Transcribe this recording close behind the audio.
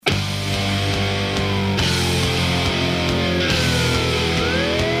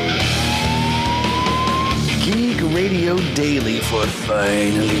daily for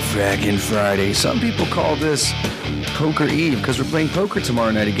finally fracking Friday. Some people call this Poker Eve because we're playing poker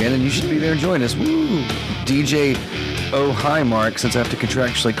tomorrow night again, and you should be there and join us. Woo! DJ Oh Hi Mark, since I have to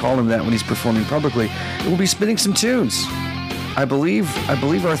contractually call him that when he's performing publicly, we'll be spinning some tunes. I believe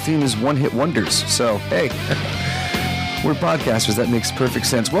our theme is one-hit wonders. So, hey, we're podcasters. That makes perfect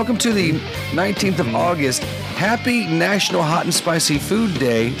sense. Welcome to the 19th of August. Happy National Hot and Spicy Food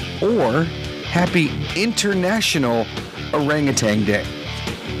Day, or Happy International Orangutan Day.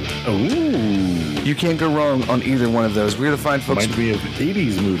 Ooh. You can't go wrong on either one of those. We're the fine folks. Reminds me of an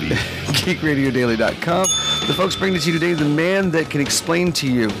 80s movie. GeekRadioDaily.com. The folks bringing to you today the man that can explain to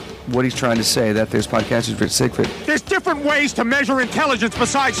you what he's trying to say. That there's podcasters Rich Siegfried. There's different ways to measure intelligence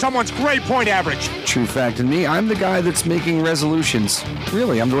besides someone's grade point average. True fact. And me, I'm the guy that's making resolutions.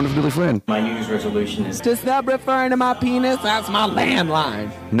 Really, I'm the one with Billy Flynn. My New Year's resolution is to stop referring to my penis. That's my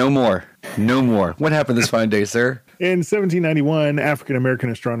landline. No more. No more. What happened this fine day, sir? In 1791,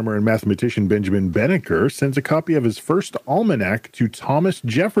 African-American astronomer and mathematician Benjamin Banneker sends a copy of his first almanac to Thomas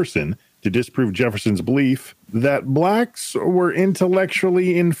Jefferson to disprove Jefferson's belief that blacks were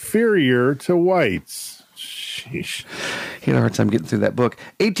intellectually inferior to whites. Sheesh. He had a hard time getting through that book.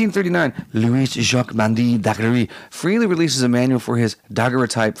 1839, Louis-Jacques Mandy Daguerre freely releases a manual for his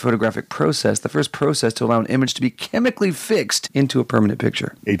daguerreotype photographic process, the first process to allow an image to be chemically fixed into a permanent picture.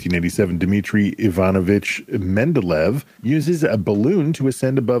 1887, Dmitry Ivanovich Mendeleev uses a balloon to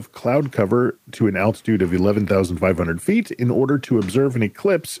ascend above cloud cover to an altitude of 11,500 feet in order to observe an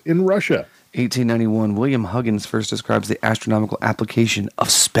eclipse in Russia. 1891, William Huggins first describes the astronomical application of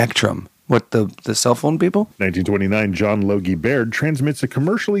spectrum. What, the cell phone people? 1929, John Logie Baird transmits a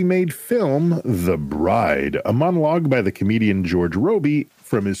commercially made film, The Bride, a monologue by the comedian George Roby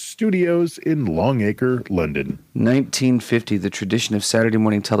from his studios in Longacre, London. 1950, the tradition of Saturday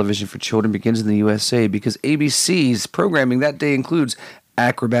morning television for children begins in the USA because ABC's programming that day includes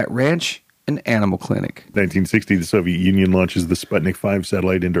Acrobat Ranch and Animal Clinic. 1960, the Soviet Union launches the Sputnik 5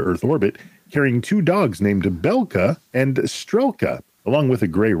 satellite into Earth orbit, carrying two dogs named Belka and Strelka, along with a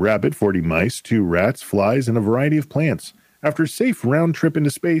gray rabbit, 40 mice, 2 rats, flies, and a variety of plants. After a safe round trip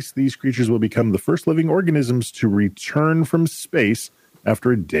into space, these creatures will become the first living organisms to return from space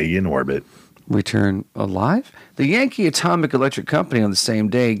after a day in orbit. Return alive? The Yankee Atomic Electric Company on the same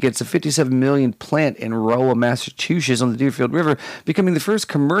day gets a $57 million plant in Rolla, Massachusetts on the Deerfield River, becoming the first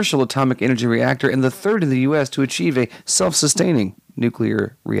commercial atomic energy reactor and the third in the U.S. to achieve a self-sustaining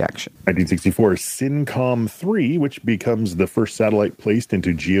nuclear reaction. 1964, SYNCOM-3, which becomes the first satellite placed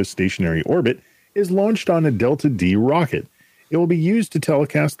into geostationary orbit, is launched on a Delta D rocket. It will be used to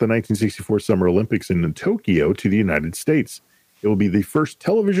telecast the 1964 Summer Olympics in Tokyo to the United States. It will be the first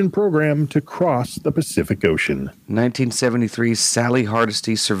television program to cross the Pacific Ocean. 1973, Sally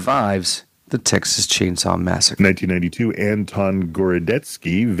Hardesty survives the Texas Chainsaw Massacre. 1992, Anton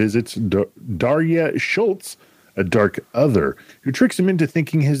Gorodetsky visits Darya Schultz, a dark other, who tricks him into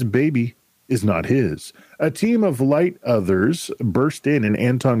thinking his baby is not his. A team of light others burst in, and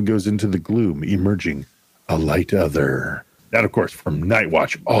Anton goes into the gloom, emerging a light other. That, of course, from Night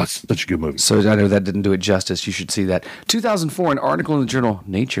Watch. Oh, it's such a good movie. So I know that didn't do it justice. You should see that. 2004, an article in the journal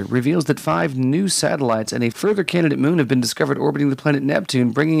Nature reveals that 5 new satellites and a further candidate moon have been discovered orbiting the planet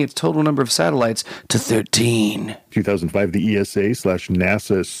Neptune, bringing its total number of satellites to 13. 2005, the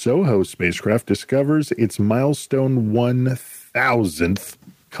ESA/NASA SOHO spacecraft discovers its milestone 1,000th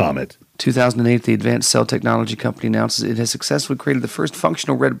comet. 2008, the Advanced Cell Technology Company announces it has successfully created the first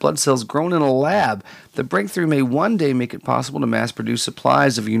functional red blood cells grown in a lab. The breakthrough may one day make it possible to mass-produce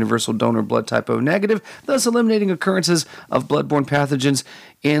supplies of universal donor blood type O negative, thus eliminating occurrences of bloodborne pathogens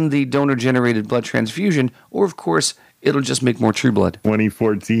in the donor-generated blood transfusion, or, of course, it'll just make more true blood.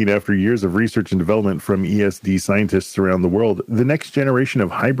 2014, after years of research and development from ESD scientists around the world, the next generation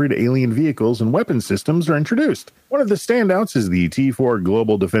of hybrid alien vehicles and weapon systems are introduced. One of the standouts is the T-4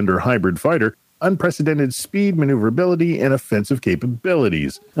 Global Defender hybrid fighter, unprecedented speed, maneuverability, and offensive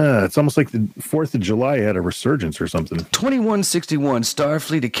capabilities. It's almost like the 4th of July had a resurgence or something. 2161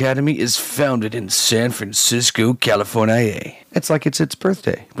 Starfleet Academy is founded in San Francisco, California. It's like it's its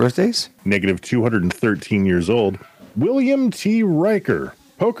birthday. Birthdays? Negative 213 years old. William T. Riker,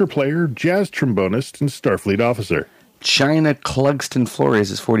 poker player, jazz trombonist, and Starfleet officer. China Clugston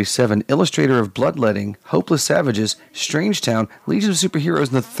Flores is 47, illustrator of Bloodletting, Hopeless Savages, Strangetown, Legion of Superheroes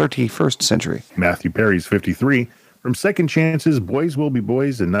in the 31st Century. Matthew Perry's 53, from Second Chances, Boys Will Be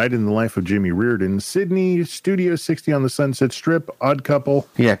Boys, A Night in the Life of Jimmy Reardon, Sydney, Studio 60 on the Sunset Strip, Odd Couple.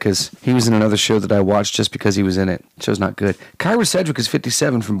 Yeah, because he was in another show that I watched just because he was in it. Show's not good. Kyra Sedgwick is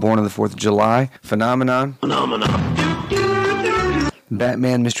 57, from Born on the 4th of July, Phenomenon.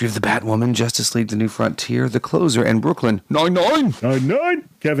 Batman, Mystery of the Batwoman, Justice League, The New Frontier, The Closer, and Brooklyn Nine-Nine. 9-9.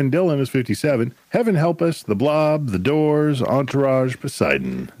 Kevin Dillon is 57. Heaven Help Us, The Blob, The Doors, Entourage,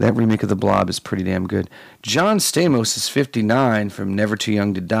 Poseidon. That remake of The Blob is pretty damn good. John Stamos is 59 from Never Too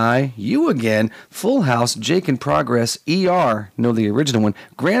Young to Die. You Again, Full House, Jake in Progress, ER, no, the original one,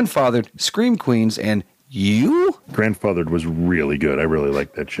 Grandfathered, Scream Queens, and You? Grandfathered was really good. I really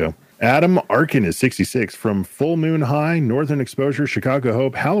liked that show. Adam Arkin is 66 from Full Moon High, Northern Exposure, Chicago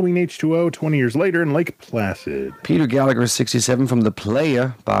Hope, Halloween H2O, 20 Years Later, and Lake Placid. Peter Gallagher is 67 from The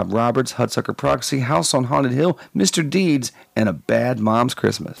Playa, Bob Roberts, Hudsucker Proxy, House on Haunted Hill, Mr. Deeds, and A Bad Mom's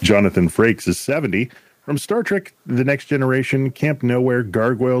Christmas. Jonathan Frakes is 70 from Star Trek The Next Generation, Camp Nowhere,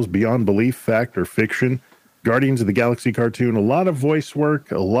 Gargoyles, Beyond Belief, Fact or Fiction, Guardians of the Galaxy cartoon, a lot of voice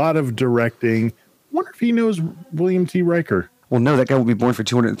work, a lot of directing. Wonder if he knows William T. Riker. Well, no, that guy will be born for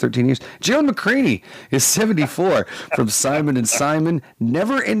 213 years. Gerald McCraney is 74 from Simon and Simon,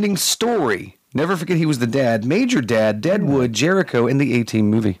 Never Ending Story. Never forget he was the dad, Major Dad, Deadwood, Jericho, and the A-Team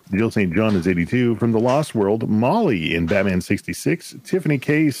movie. Jill St. John is 82 from The Lost World, Molly in Batman 66, Tiffany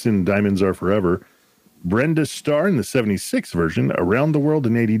Case in Diamonds Are Forever, Brenda Starr in the 76 version, Around the World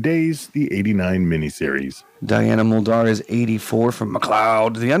in 80 Days, the 89 miniseries. Diana Muldaur is 84 from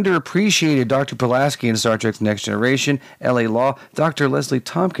McLeod. The underappreciated Dr. Pulaski in Star Trek Next Generation, L.A. Law, Dr. Leslie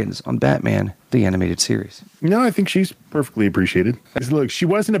Tompkins on Batman, the animated series. No, I think she's perfectly appreciated. Look, she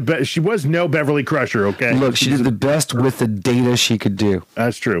was no Beverly Crusher, okay? Look, she did the best with the data she could do.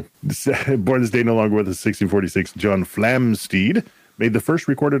 That's true. Born this day, no longer with us, 1646, John Flamsteed made the first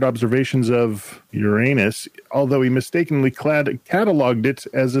recorded observations of Uranus, although he mistakenly cataloged it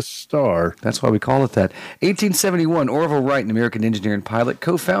as a star. That's why we call it that. 1871, Orville Wright, an American engineer and pilot,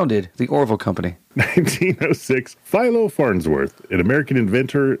 co-founded the Orville Company. 1906, Philo Farnsworth, an American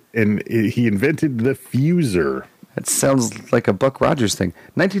inventor, and he invented the fuser. That sounds like a Buck Rogers thing.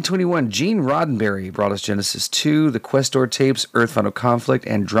 1921, Gene Roddenberry brought us Genesis 2, the Questor tapes, Earth Final Conflict,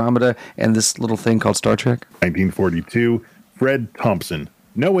 Andromeda, and this little thing called Star Trek. 1942, Fred Thompson,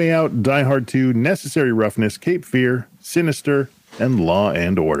 No Way Out, Die Hard 2, Necessary Roughness, Cape Fear, Sinister, and Law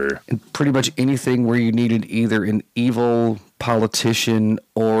and Order. And pretty much anything where you needed either an evil politician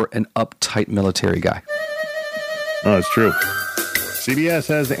or an uptight military guy. Oh, it's true. CBS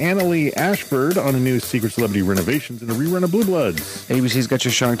has Annalee Ashford on a new Secret Celebrity Renovations and a rerun of Blue Bloods. ABC's got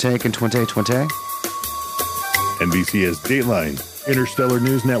your Shark Tank and Twente. NBC has Dateline, Interstellar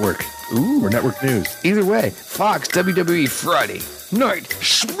News Network. Ooh. Or Network News. Either way, Fox, WWE Friday Night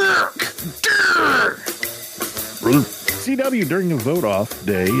Smack. CW during a vote-off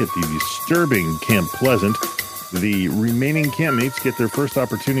day at the disturbing Camp Pleasant. The remaining campmates get their first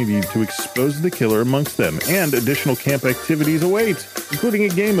opportunity to expose the killer amongst them, and additional camp activities await, including a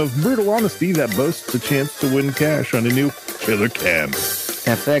game of brutal honesty that boasts a chance to win cash on a new killer camp.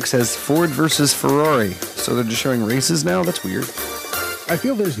 FX has Ford versus Ferrari, so they're just showing races now? That's weird. I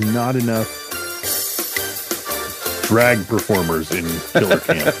feel there's not enough drag performers in Killer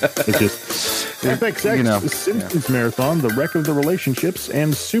Camp. It's just FXX, Simpsons Marathon, The Wreck of the Relationships,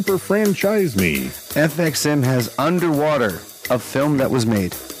 and Super Franchise Me. FXM has Underwater, a film that was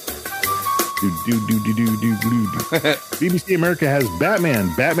made. BBC America has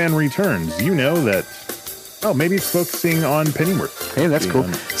Batman Returns. You know that. Oh, maybe it's focusing on Pennyworth. Hey, that's cool.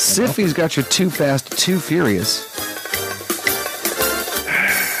 Siffy's got your Too Fast, Too Furious.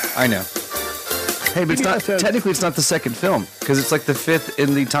 I know. Hey, but it's not, technically it's not the second film, because it's like the fifth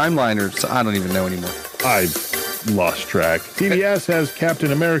in the timeline, or so, I don't even know anymore. I've lost track. TBS has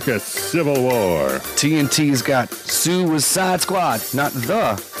Captain America Civil War. TNT's got Suicide Squad, not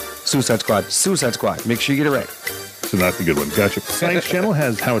the Suicide Squad, Suicide Squad. Make sure you get it right. So not the good one. Gotcha. Science Channel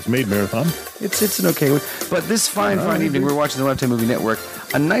has How It's Made Marathon. It's an okay one. But this fine evening, we're watching the Lifetime Movie Network.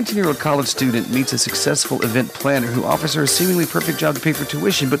 A 19-year-old college student meets a successful event planner who offers her a seemingly perfect job to pay for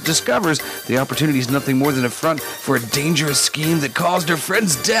tuition, but discovers the opportunity is nothing more than a front for a dangerous scheme that caused her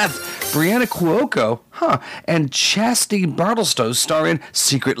friend's death. Brianna Cuoco, and Chastity Bartlestow star in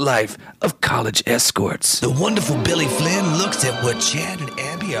Secret Life of College Escorts. The wonderful Billy Flynn looks at what Chad and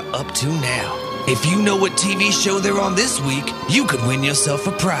Abby are up to now. If you know what TV show they're on this week, you could win yourself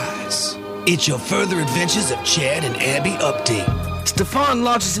a prize. It's your Further Adventures of Chad and Abby update. Stefan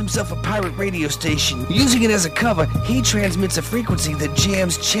launches himself a pirate radio station. Using it as a cover, he transmits a frequency that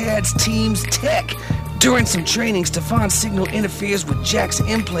jams Chad's team's tech. During some training, Stefan's signal interferes with Jack's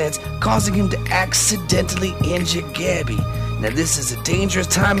implants, causing him to accidentally injure Gabby. Now this is a dangerous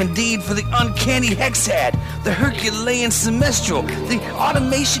time indeed for the uncanny Hexad, the Herculean Semestral, the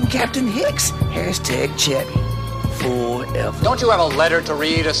automation Captain Hicks, #Chabby forever. Don't you have a letter to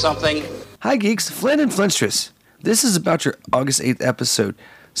read or something? Hi, geeks. Flynn and Flintstress. This is about your August 8th episode.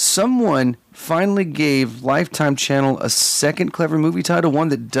 Someone finally gave Lifetime Channel a second clever movie title, one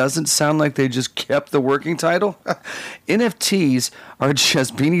that doesn't sound like they just kept the working title. NFTs are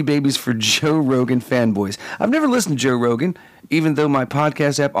just Beanie Babies for Joe Rogan fanboys. I've never listened to Joe Rogan, even though my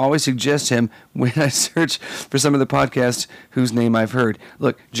podcast app always suggests him when I search for some of the podcasts whose name I've heard.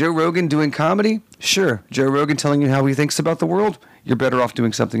 Look, Joe Rogan doing comedy? Sure. Joe Rogan telling you how he thinks about the world? You're better off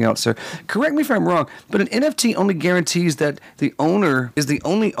doing something else, sir. Correct me if I'm wrong, but an NFT only guarantees that the owner is the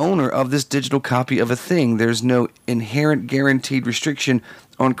only owner of this digital copy of a thing. There's no inherent guaranteed restriction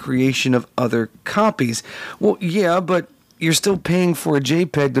on creation of other copies. Well, yeah, but you're still paying for a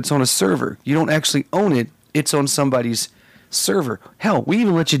JPEG that's on a server. You don't actually own it. It's on somebody's server. Hell, we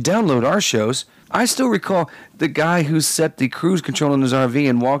even let you download our shows. I still recall the guy who set the cruise control in his RV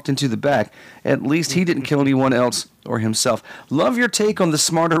and walked into the back. At least he didn't kill anyone else or himself. Love your take on the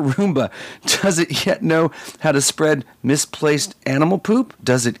smarter Roomba. Does it yet know how to spread misplaced animal poop?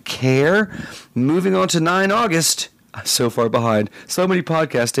 Does it care? Moving on to 9 August. So far behind. So many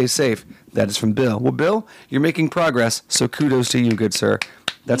podcasts. Stay safe. That is from Bill. Well, Bill, you're making progress, so kudos to you, good sir.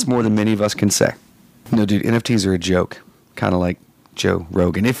 That's more than many of us can say. No, dude, NFTs are a joke. Kind of like Joe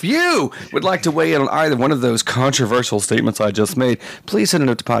Rogan. If you would like to weigh in on either one of those controversial statements I just made, please send a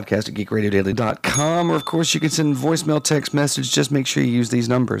note to podcast@geekradiodaily.com, or of course you can send a voicemail, text message. Just make sure you use these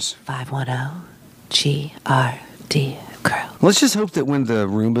numbers. 510-GRD Crew. Let's just hope that when the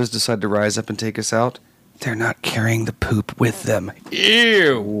Roombas decide to rise up and take us out, they're not carrying the poop with them.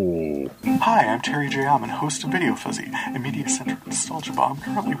 Ew! Hi, I'm Terry J. Alman, host of Video Fuzzy, a media-centric nostalgia bomb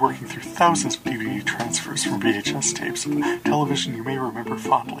currently working through thousands of DVD transfers from VHS tapes of television you may remember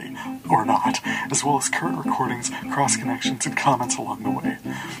fondly, or not, as well as current recordings, cross-connections, and comments along the way.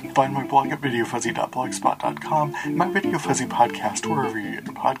 Find my blog at videofuzzy.blogspot.com and my Video Fuzzy podcast wherever you get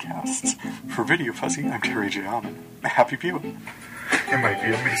your podcasts. For Video Fuzzy, I'm Terry J. Alman. Happy viewing! It might be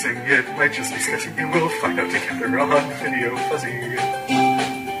amazing, it might just be sketchy, and we'll find out together on Video Fuzzy.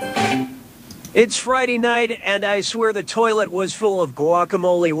 It's Friday night, and I swear the toilet was full of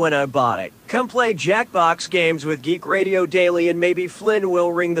guacamole when I bought it. Come play Jackbox games with Geek Radio Daily, and maybe Flynn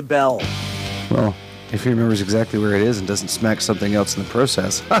will ring the bell. Well, if he remembers exactly where it is and doesn't smack something else in the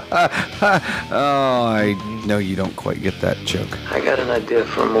process. Oh, I know you don't quite get that joke. I got an idea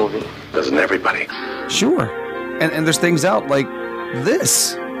for a movie. Doesn't everybody? Sure. And there's things out like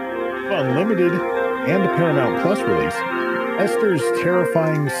this. Unlimited and a Paramount Plus release, Esther's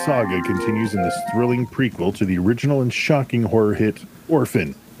terrifying saga continues in this thrilling prequel to the original and shocking horror hit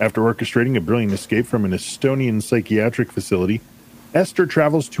Orphan. After orchestrating a brilliant escape from an Estonian psychiatric facility, Esther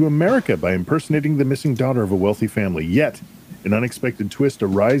travels to America by impersonating the missing daughter of a wealthy family. Yet, an unexpected twist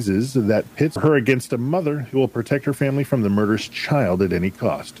arises that pits her against a mother who will protect her family from the murderous child at any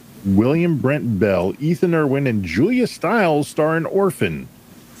cost. William Brent Bell, Ethan Irwin, and Julia Stiles star in Orphan.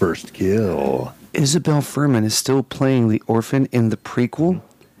 First kill. Isabel Furman is still playing the orphan in the prequel.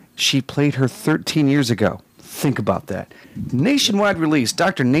 She played her 13 years ago. Think about that. Nationwide release.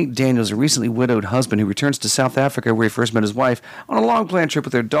 Dr. Nate Daniels, a recently widowed husband who returns to South Africa where he first met his wife, on a long-planned trip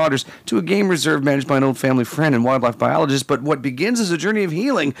with their daughters to a game reserve managed by an old family friend and wildlife biologist. But what begins as a journey of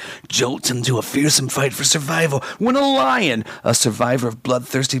healing jolts into a fearsome fight for survival when a lion, a survivor of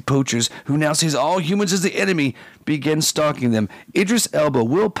bloodthirsty poachers who now sees all humans as the enemy, begins stalking them. Idris Elba,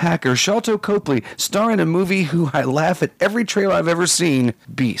 Will Packer, Sharlto Copley star in a movie who I laugh at every trailer I've ever seen,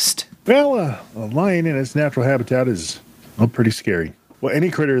 Beast. Well, a lion in its natural habitat is pretty scary. Well,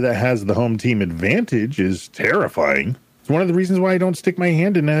 any critter that has the home team advantage is terrifying. It's one of the reasons why I don't stick my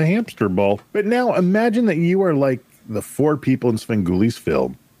hand in a hamster ball. But now imagine that you are like the 4 people in Svengoolie's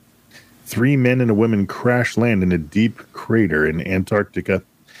film. 3 men and a woman crash land in a deep crater in Antarctica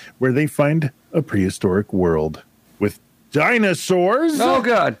where they find a prehistoric world with dinosaurs. Oh,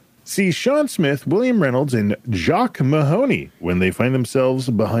 God. See Sean Smith, William Reynolds, and Jock Mahoney when they find themselves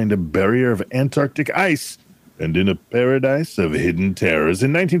behind a barrier of Antarctic ice and in a paradise of hidden terrors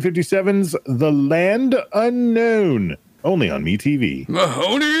in 1957's The Land Unknown, only on MeTV.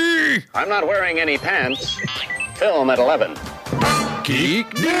 Mahoney! I'm not wearing any pants. Film at 11.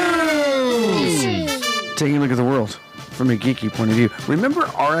 Geek News! Taking a look at the world from a geeky point of view. Remember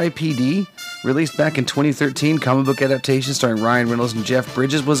R.I.P.D.? Released back in 2013, comic book adaptation starring Ryan Reynolds and Jeff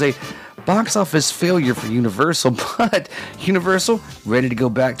Bridges, was a box office failure for Universal, but Universal, ready to go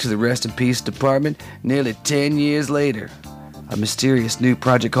back to the rest in peace department nearly 10 years later. A mysterious new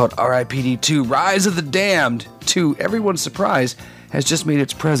project called R.I.P.D. 2 Rise of the Damned, to everyone's surprise, has just made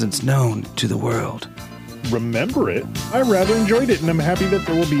its presence known to the world. remember it, I rather enjoyed it, and I'm happy that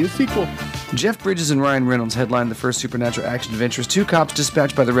there will be a sequel. Jeff Bridges and Ryan Reynolds headlined the first supernatural action adventures, two cops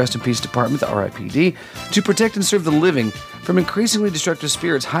dispatched by the Rest in Peace Department, the RIPD, to protect and serve the living from increasingly destructive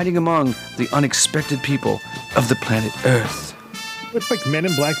spirits hiding among the unexpected people of the planet Earth. It's like Men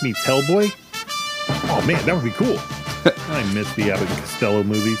in Black meets Hellboy. Oh man, that would be cool. I miss the Abbott and Costello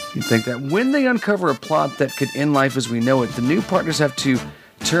movies. You'd think that when they uncover a plot that could end life as we know it, the new partners have to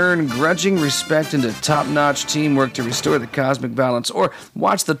turn grudging respect into top-notch teamwork to restore the cosmic balance, or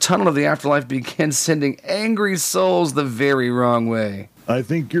watch the tunnel of the afterlife begin sending angry souls the very wrong way. I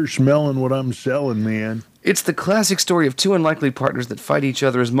think you're smelling what I'm selling, man. It's the classic story of two unlikely partners that fight each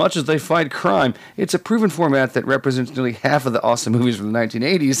other as much as they fight crime. It's a proven format that represents nearly half of the awesome movies from the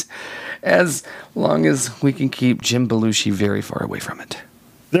 1980s, as long as we can keep Jim Belushi very far away from it.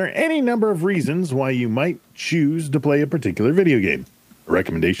 There are any number of reasons why you might choose to play a particular video game. A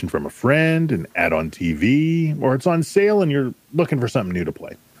recommendation from a friend, an ad on TV, or it's on sale and you're looking for something new to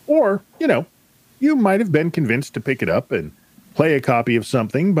play. Or, you might have been convinced to pick it up and play a copy of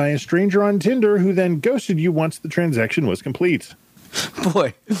something by a stranger on Tinder who then ghosted you once the transaction was complete.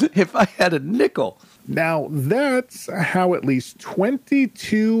 Boy, if I had a nickel. Now, that's how at least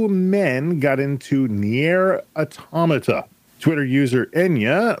 22 men got into Nier Automata. Twitter user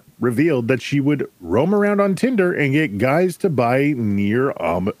Enya revealed that she would roam around on Tinder and get guys to buy Nier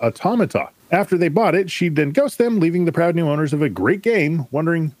Automata. After they bought it, she'd then ghost them, leaving the proud new owners of a great game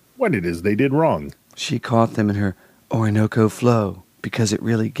wondering what it is they did wrong. She caught them in her Orinoco flow because it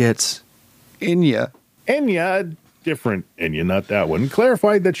really gets Enya. Enya, different Enya, not that one,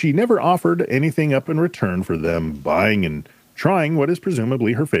 clarified that she never offered anything up in return for them buying and trying what is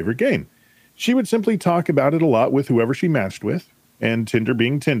presumably her favorite game. She would simply talk about it a lot with whoever she matched with, and Tinder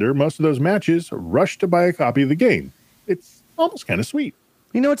being Tinder, most of those matches rushed to buy a copy of the game. It's almost kind of sweet.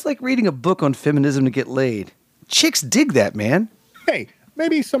 It's like reading a book on feminism to get laid. Chicks dig that, man. Hey,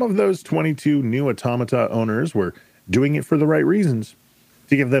 maybe some of those 22 new Automata owners were doing it for the right reasons.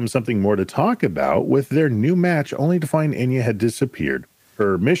 To give them something more to talk about with their new match, only to find Enya had disappeared.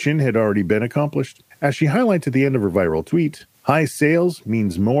 Her mission had already been accomplished. As she highlights at the end of her viral tweet, high sales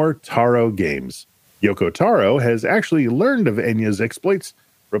means more Taro games. Yoko Taro has actually learned of Enya's exploits,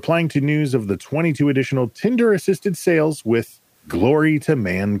 replying to news of the 22 additional Tinder-assisted sales with glory to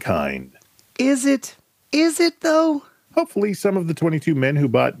mankind. Is it? Is it, though? Hopefully, some of the 22 men who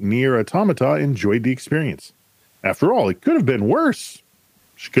bought Nier Automata enjoyed the experience. After all, it could have been worse.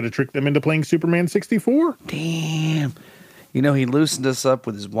 She could have tricked them into playing Superman 64. Damn. He loosened us up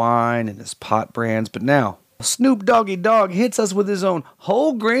with his wine and his pot brands, but now Snoop Doggy Dogg hits us with his own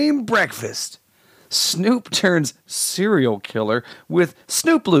whole grain breakfast. Snoop turns serial killer with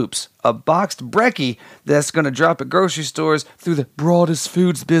Snoop Loops, a boxed brekkie that's going to drop at grocery stores through the broadest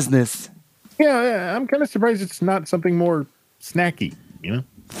foods business. Yeah, I'm kind of surprised it's not something more snacky,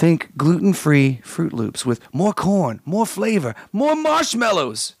 Think gluten-free Fruit Loops with more corn, more flavor, more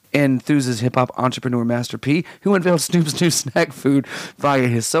marshmallows. Enthuses hip-hop entrepreneur Master P, who unveiled Snoop's new snack food via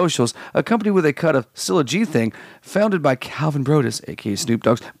his socials, accompanied with a cut of Still a G Thing, founded by Calvin Brodus, a.k.a. Snoop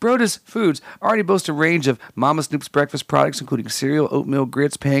Dogg's. Brodus Foods already boasts a range of Mama Snoop's breakfast products, including cereal, oatmeal,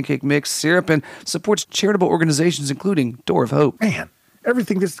 grits, pancake mix, syrup, and supports charitable organizations, including Door of Hope. Man,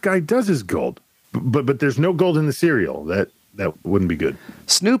 everything this guy does is gold. But there's no gold in the cereal. That wouldn't be good.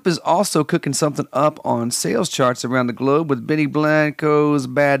 Snoop is also cooking something up on sales charts around the globe with Benny Blanco's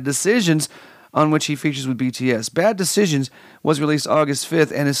Bad Decisions, on which he features with BTS. Bad Decisions was released August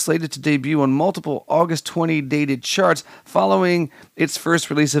 5th and is slated to debut on multiple August 20 dated charts following its first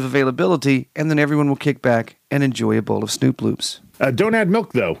release of availability, and then everyone will kick back and enjoy a bowl of Snoop Loops. Don't add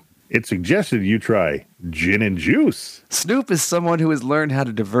milk, though. It's suggested you try gin and juice. Snoop is someone who has learned how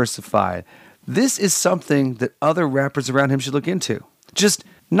to diversify. This is something that other rappers around him should look into. Just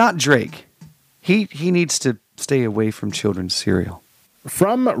not Drake. He needs to stay away from children's cereal.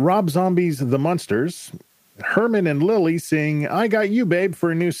 From Rob Zombie's The Monsters, Herman and Lily sing I Got You, Babe for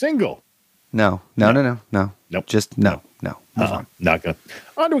a new single. No. Nope. Just no. Move on. Not gonna.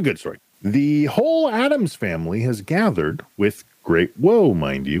 On to a good story. The whole Addams family has gathered with great woe,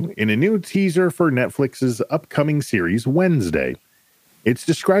 mind you, in a new teaser for Netflix's upcoming series Wednesday. It's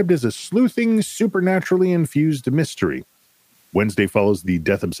described as a sleuthing, supernaturally infused mystery. Wednesday follows the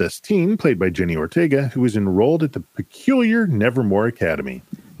death-obsessed teen, played by Jenny Ortega, who is enrolled at the peculiar Nevermore Academy.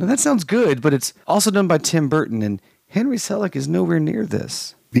 Now that sounds good, but it's also done by Tim Burton, and Henry Selick is nowhere near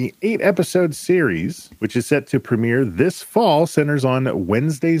this. The 8-episode series, which is set to premiere this fall, centers on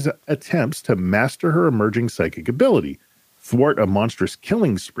Wednesday's attempts to master her emerging psychic ability, thwart a monstrous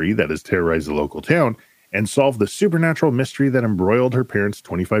killing spree that has terrorized the local town, and solve the supernatural mystery that embroiled her parents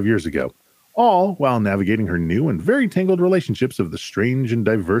 25 years ago, all while navigating her new and very tangled relationships of the strange and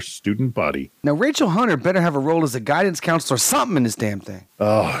diverse student body. Now, Rachel Hunter better have a role as a guidance counselor or something in this damn thing.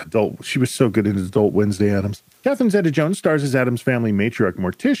 Oh, she was so good in Adult Wednesday Addams. Catherine Zeta-Jones stars as Addams Family matriarch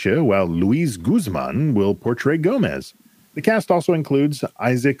Morticia, while Luis Guzman will portray Gomez. The cast also includes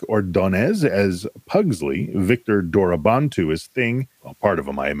Isaac Ordonez as Pugsley, Victor Dorobantu as Thing, well, part of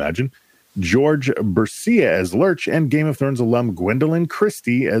him, I imagine, George Bercia as Lurch, and Game of Thrones alum Gwendolyn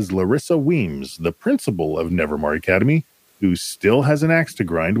Christie as Larissa Weems, the principal of Nevermore Academy, who still has an axe to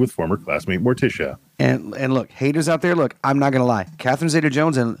grind with former classmate Morticia. And look, haters out there, look, I'm not going to lie. Catherine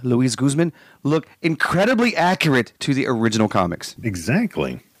Zeta-Jones and Luis Guzman look incredibly accurate to the original comics.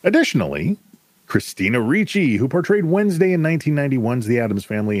 Exactly. Additionally, Christina Ricci, who portrayed Wednesday in 1991's The Addams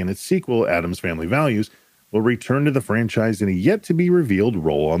Family and its sequel, Addams Family Values, will return to the franchise in a yet-to-be-revealed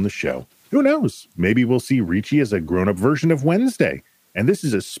role on the show. Who knows? Maybe we'll see Ricci as a grown-up version of Wednesday, and this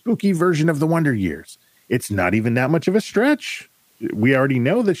is a spooky version of the Wonder Years. It's not even that much of a stretch. We already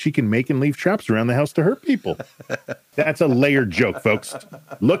know that she can make and leave traps around the house to hurt people. That's a layered joke, folks.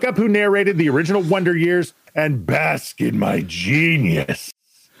 Look up who narrated the original Wonder Years and bask in my genius.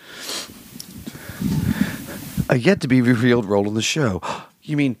 A yet-to-be-revealed role in the show.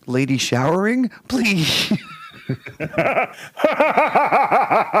 You mean lady showering? Please.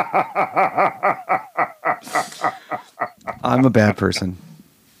 I'm a bad person.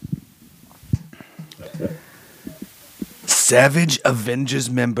 Savage Avengers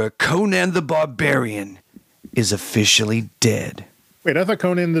member Conan the Barbarian is officially dead. Wait, I thought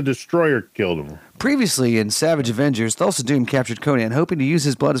Conan the Destroyer killed him. Previously in Savage Avengers, Thulsa Doom captured Conan, hoping to use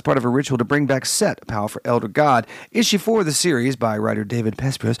his blood as part of a ritual to bring back Set, a powerful elder god. Issue 4 of the series, by writer David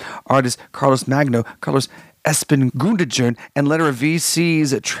Pespers, artist Carlos Magno, Carlos Espengundagjern, and letter of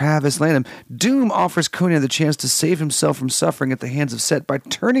VC's Travis Lanham, Doom offers Conan the chance to save himself from suffering at the hands of Set by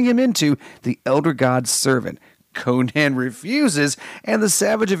turning him into the elder god's servant. Conan refuses, and the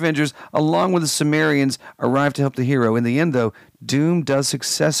Savage Avengers, along with the Sumerians, arrive to help the hero. In the end, though, Doom does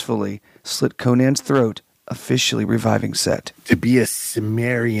successfully slit Conan's throat, officially reviving Set. To be a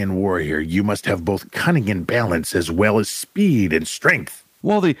Sumerian warrior, you must have both cunning and balance, as well as speed and strength.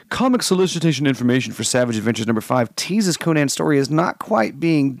 While the comic solicitation information for Savage Adventures number 5 teases Conan's story is not quite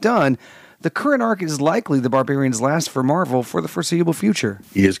being done, the current arc is likely the Barbarian's last for Marvel for the foreseeable future.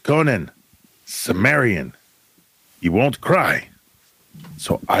 He is Conan, Sumerian. He won't cry,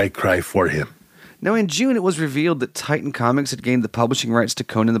 so I cry for him. Now, in June, it was revealed that Titan Comics had gained the publishing rights to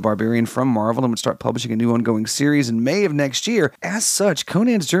Conan the Barbarian from Marvel and would start publishing a new ongoing series in May of next year. As such,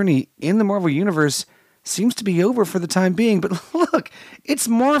 Conan's journey in the Marvel Universe seems to be over for the time being. But look, it's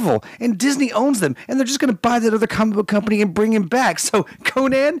Marvel, and Disney owns them, and they're just going to buy that other comic book company and bring him back. So,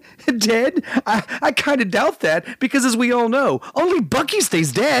 Conan dead? I kind of doubt that, because as we all know, only Bucky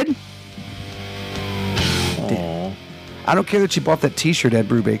stays dead. I don't care that you bought that t-shirt, Ed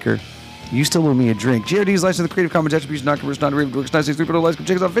Brubaker. You still owe me a drink. GRD's license, the Creative Commons Attribution, not commercial, not derivative, works 963, but otherwise,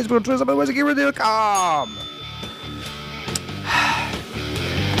 check us out on Facebook, Twitter, otherwise, GeekRadio.com.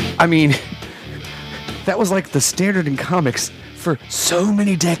 I mean, that was like the standard in comics for so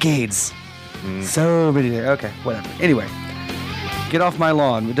many decades. So many decades. Okay, whatever. Anyway, get off my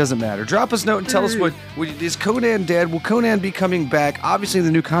lawn. It doesn't matter. Drop us a note and tell us is Conan dead? Will Conan be coming back? Obviously, in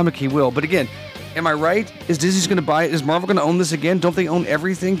the new comic, he will. But again, am I right? Is Disney's going to buy it? Is Marvel going to own this again? Don't they own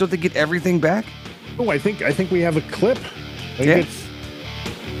everything? Don't they get everything back? Oh, I think we have a clip.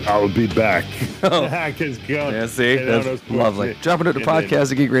 I'll be back. Oh. Yeah, see? That's lovely. Drop a note to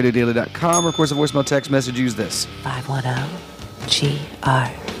podcast at geekradiodaily.com, or of course a voicemail text message. Use this.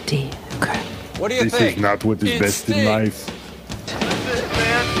 510-GRD. What do you This think? is not what is best in life. That's it,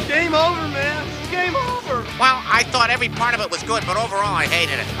 man. Game over, man. Game over. Well, I thought every part of it was good, but overall I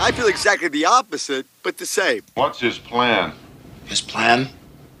hated it. I feel exactly the opposite, but the same. What's his plan? His plan?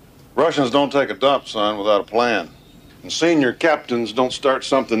 Russians don't take a dump, son, without a plan. And senior captains don't start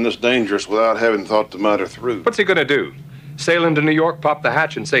something this dangerous without having thought the matter through. What's he gonna do? Sail into New York, pop the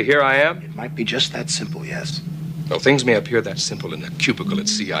hatch, and say, "Here I am"? It might be just that simple, yes. Well, things may appear that simple in a cubicle at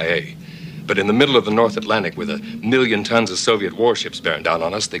CIA. But in the middle of the North Atlantic, with 1 million tons of Soviet warships bearing down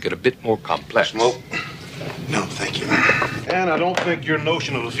on us, they get a bit more complex. Smoke? No, thank you. And I don't think your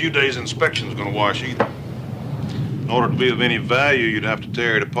notion of a few days' inspection is going to wash either. In order to be of any value, you'd have to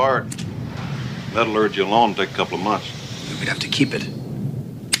tear it apart. That'll urge you along to take a couple of months. We'd have to keep it.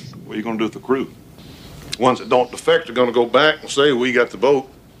 What are you going to do with the crew? The ones that don't defect are going to go back and say, we got the boat.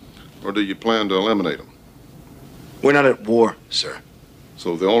 Or do you plan to eliminate them? We're not at war, sir.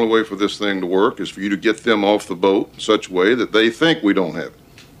 So the only way for this thing to work is for you to get them off the boat in such a way that they think we don't have it.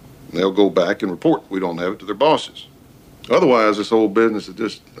 And they'll go back and report we don't have it to their bosses. Otherwise, this whole business is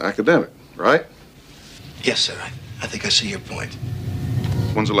just academic, right? Yes, sir. I think I see your point.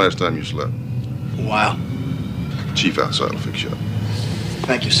 When's the last time you slept? A while. Chief outside will fix you up.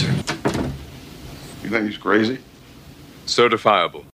 Thank you, sir. You think he's crazy? Certifiable.